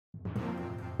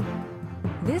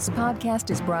This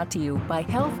podcast is brought to you by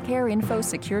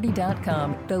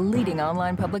HealthcareInfoSecurity.com, the leading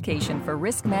online publication for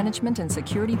risk management and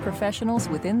security professionals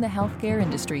within the healthcare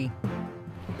industry.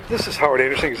 This is Howard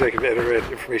Anderson, Executive Editor at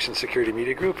Information Security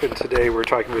Media Group, and today we're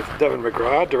talking with Devin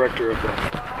McGraw, Director of the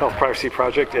Health Privacy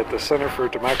Project at the Center for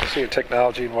Democracy and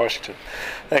Technology in Washington.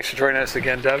 Thanks for joining us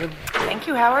again, Devin. Thank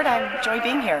you, Howard. I enjoy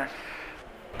being here.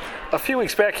 A few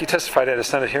weeks back, you testified at a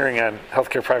Senate hearing on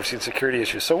healthcare privacy and security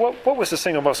issues. So what was the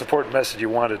single most important message you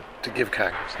wanted to give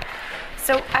Congress?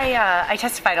 So I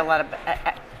testified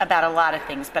about a lot of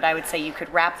things, but I would say you could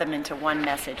wrap them into one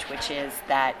message, which is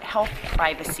that health,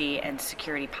 privacy, and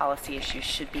security policy issues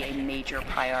should be a major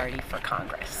priority for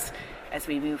Congress as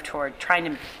we move toward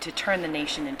trying to turn the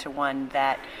nation into one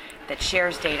that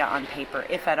shares data on paper,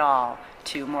 if at all,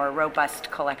 to more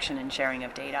robust collection and sharing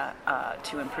of data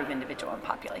to improve individual and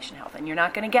population health. And you're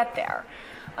not going to get there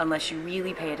unless you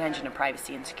really pay attention to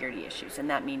privacy and security issues. And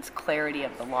that means clarity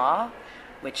of the law,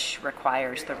 which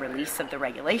requires the release of the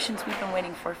regulations we've been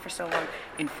waiting for so long,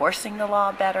 enforcing the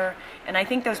law better. And I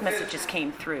think those messages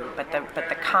came through. But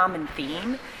the common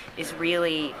theme is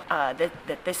really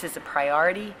that this is a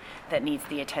priority that needs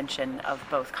the attention of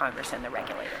both Congress and the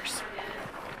regulators.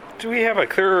 Do we have a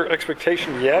clearer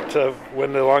expectation yet of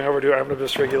when the long overdue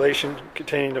omnibus regulation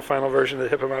containing the final version of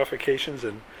the HIPAA modifications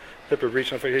and HIPAA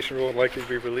breach notification rule likely to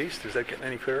be released? Is that getting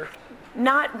any clearer?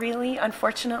 Not really,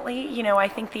 unfortunately. You know, I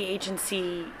think the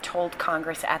agency told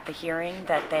Congress at the hearing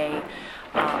that they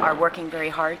are working very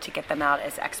hard to get them out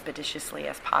as expeditiously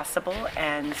as possible.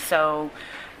 And so,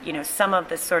 you know, some of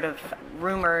the sort of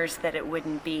rumors that it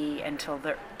wouldn't be until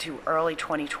to early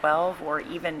 2012 or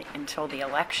even until the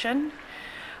election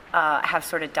have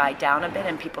sort of died down a bit,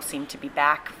 and people seem to be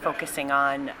back focusing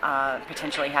on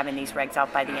potentially having these regs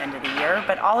out by the end of the year.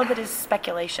 But all of it is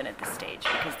speculation at this stage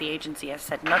because the agency has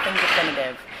said nothing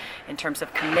definitive in terms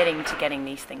of committing to getting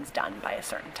these things done by a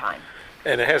certain time.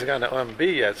 And it hasn't gone to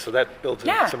OMB yet, so that builds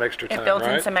in some extra time, it builds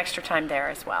right? in some extra time there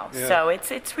as well. Yeah. So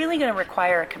it's really going to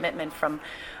require a commitment from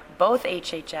both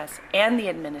HHS and the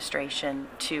administration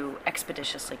to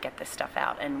expeditiously get this stuff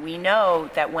out. And we know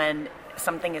that when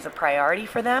something is a priority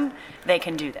for them, they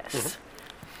can do this.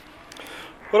 Mm-hmm.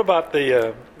 What about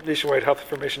the Nationwide Health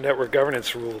Information Network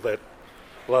governance rule that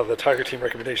a lot of the Tiger Team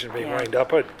recommendations being lined up?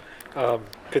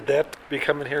 Could that be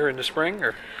coming here in the spring?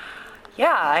 Or?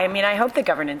 Yeah, I mean, I hope the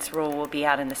governance rule will be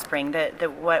out in the spring.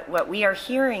 What we are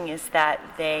hearing is that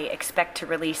they expect to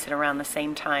release it around the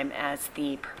same time as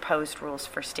the proposed rules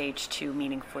for Stage 2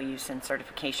 meaningful use and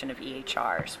certification of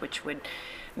EHRs, which would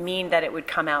mean that it would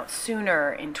come out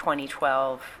sooner in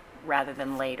 2012 rather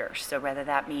than later. So whether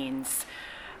that means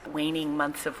waning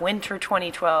months of winter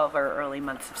 2012 or early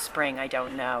months of spring, I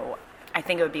don't know. I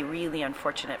think it would be really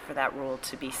unfortunate for that rule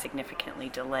to be significantly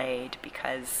delayed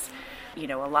because, you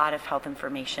know, a lot of health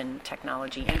information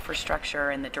technology infrastructure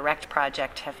and the DIRECT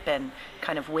project have been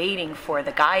kind of waiting for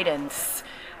the guidance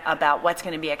about what's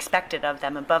going to be expected of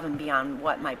them above and beyond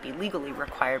what might be legally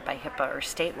required by HIPAA or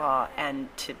state law, and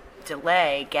to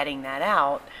delay getting that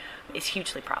out is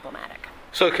hugely problematic.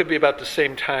 So it could be about the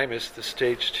same time as the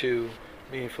Stage 2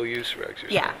 meaningful use regs.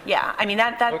 Yeah. I mean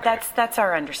Okay. that's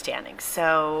our understanding.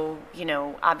 So, you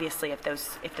know, obviously if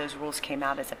those rules came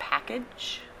out as a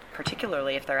package,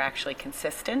 particularly if they're actually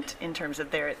consistent in terms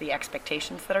of the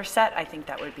expectations that are set, I think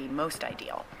that would be most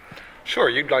ideal. Sure,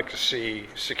 you'd like to see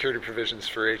security provisions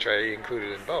for HIE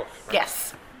included in both, right?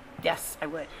 Yes, I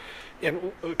would.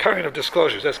 And kind of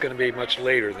disclosures, that's going to be much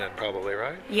later then probably,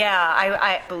 right? Yeah,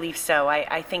 I believe so.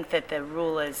 I think that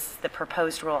the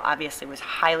proposed rule obviously was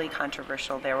highly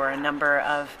controversial. There were a number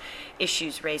of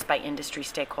issues raised by industry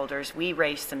stakeholders. We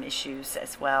raised some issues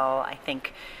as well. I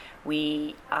think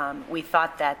we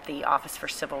thought that the Office for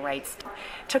Civil Rights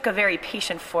took a very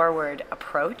patient-forward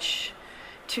approach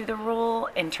to the rule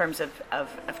in terms of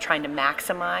trying to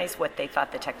maximize what they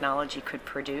thought the technology could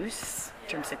produce, in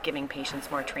terms of giving patients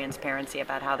more transparency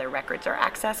about how their records are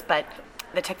accessed. But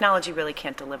the technology really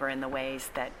can't deliver in the ways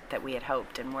that we had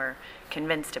hoped, and we're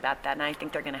convinced about that. And I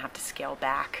think they're going to have to scale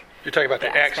back. You're talking about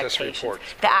the access reports.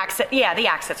 The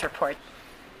access report.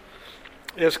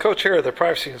 As co-chair of the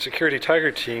Privacy and Security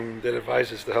Tiger Team that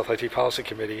advises the Health IT Policy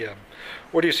Committee,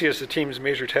 what do you see as the team's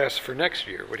major tasks for next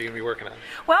year? What are you going to be working on?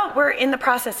 Well, we're in the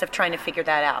process of trying to figure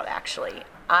that out, actually.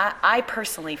 I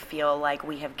personally feel like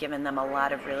we have given them a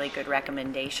lot of really good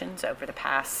recommendations over the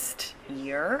past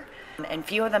year, and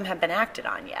few of them have been acted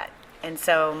on yet. And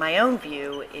so my own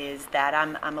view is that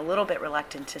I'm a little bit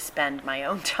reluctant to spend my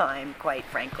own time, quite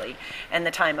frankly, and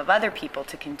the time of other people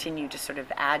to continue to sort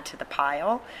of add to the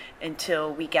pile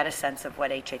until we get a sense of what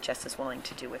HHS is willing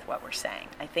to do with what we're saying.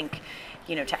 I think,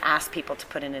 to ask people to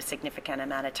put in a significant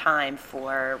amount of time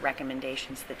for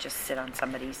recommendations that just sit on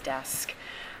somebody's desk,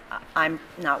 I'm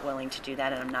not willing to do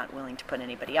that, and I'm not willing to put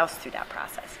anybody else through that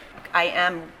process. I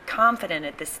am confident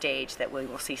at this stage that we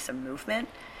will see some movement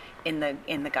in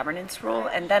the governance rule,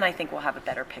 and then I think we'll have a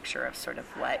better picture of sort of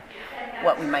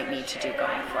what we might need to do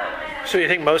going forward. So you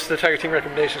think most of the Tiger Team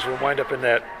recommendations will wind up in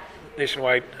that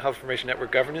Nationwide Health Information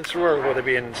Network governance rule, or will they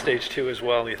be in stage 2 as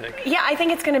well, do you think? Yeah, I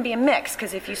think it's going to be a mix,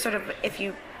 because if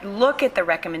you look at the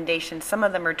recommendations, some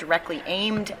of them are directly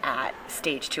aimed at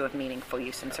stage 2 of meaningful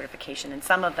use and certification, and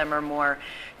some of them are more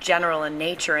general in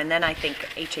nature, and then I think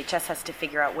HHS has to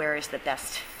figure out where is the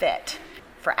best fit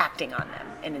for acting on them.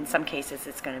 And in some cases,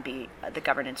 it's going to be the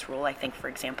governance rule. I think, for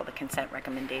example, the consent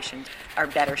recommendations are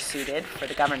better suited for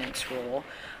the governance rule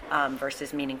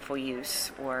versus meaningful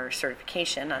use or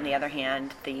certification. On the other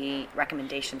hand, the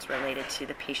recommendations related to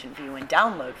the patient view and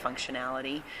download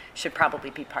functionality should probably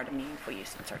be part of meaningful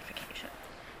use and certification.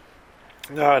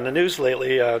 Now, in the news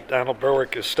lately, Donald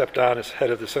Berwick has stepped on as head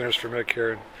of the Centers for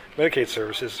Medicare and Medicaid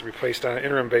Services, replaced on an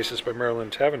interim basis by Marilyn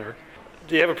Tavenner.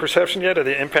 Do you have a perception yet of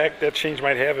the impact that change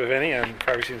might have, if any, on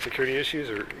privacy and security issues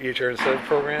or EHR incentive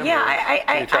program? Yeah,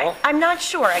 can you tell? I'm not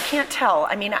sure. I can't tell.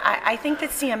 I mean, I think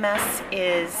that CMS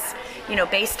is,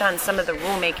 based on some of the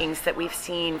rulemakings that we've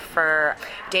seen for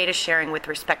data sharing with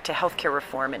respect to healthcare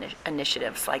reform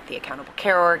initiatives like the Accountable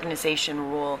Care Organization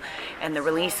rule and the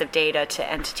release of data to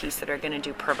entities that are going to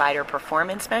do provider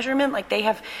performance measurement, like they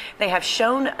have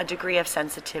shown a degree of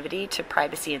sensitivity to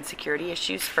privacy and security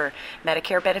issues for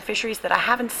Medicare beneficiaries that I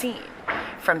haven't seen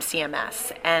from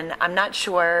CMS. And I'm not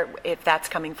sure if that's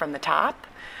coming from the top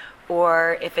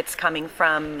or if it's coming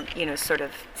from, sort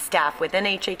of staff within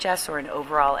HHS or an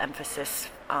overall emphasis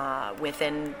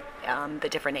within among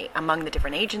the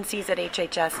different agencies at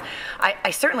HHS.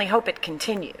 I certainly hope it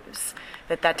continues,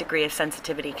 that degree of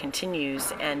sensitivity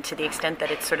continues, and to the extent that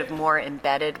it's sort of more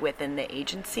embedded within the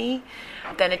agency,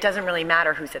 then it doesn't really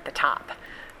matter who's at the top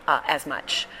as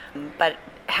much. But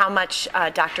how much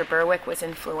Dr. Berwick was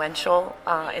influential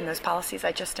in those policies,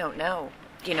 I just don't know.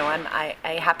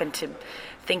 I happen to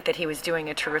think that he was doing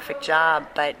a terrific job,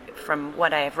 but from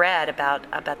what I have read about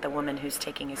the woman who's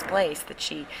taking his place, that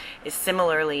she is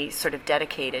similarly sort of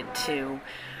dedicated to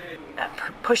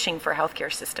pushing for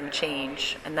healthcare system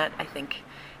change, and that I think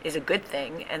is a good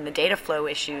thing, and the data flow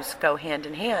issues go hand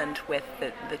in hand with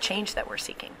the change that we're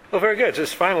seeking. Well, very good.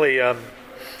 Just finally,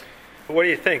 what do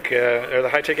you think? Are the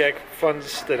HITECH Act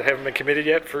funds that haven't been committed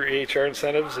yet for EHR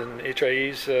incentives and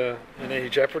HIEs in any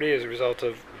jeopardy as a result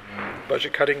of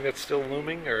budget cutting that's still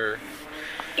looming, or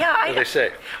what do they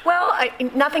say? Well,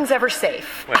 nothing's ever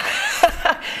safe. Well.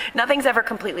 Nothing's ever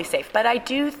completely safe. But I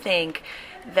do think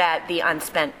that the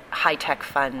unspent high-tech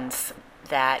funds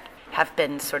that have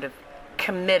been sort of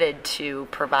committed to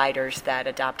providers that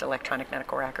adopt electronic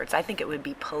medical records, I think it would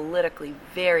be politically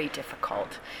very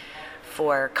difficult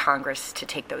for Congress to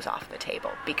take those off the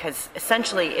table, because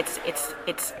essentially it's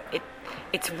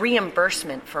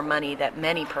reimbursement for money that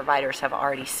many providers have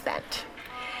already spent.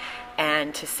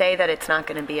 And to say that it's not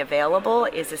going to be available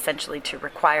is essentially to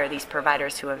require these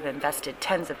providers who have invested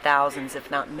tens of thousands, if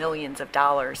not millions of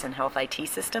dollars in health IT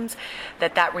systems,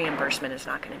 that reimbursement is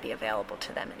not going to be available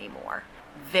to them anymore.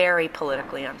 Very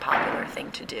politically unpopular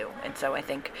thing to do. And so I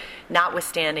think,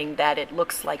 notwithstanding that it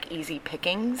looks like easy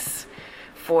pickings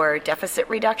for deficit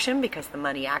reduction, because the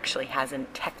money actually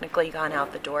hasn't technically gone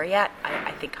out the door yet,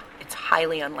 I think it's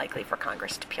highly unlikely for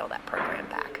Congress to peel that program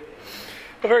back.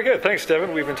 Well, very good. Thanks,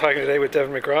 Devin. We've been talking today with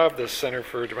Devin McGraw of the Center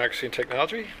for Democracy and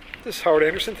Technology. This is Howard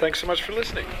Anderson. Thanks so much for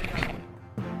listening.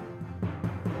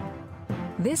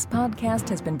 This podcast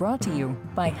has been brought to you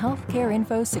by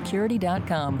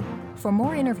HealthcareInfoSecurity.com. For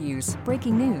more interviews,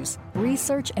 breaking news,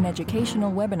 research, and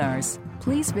educational webinars,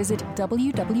 please visit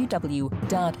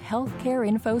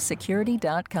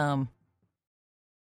www.healthcareinfosecurity.com.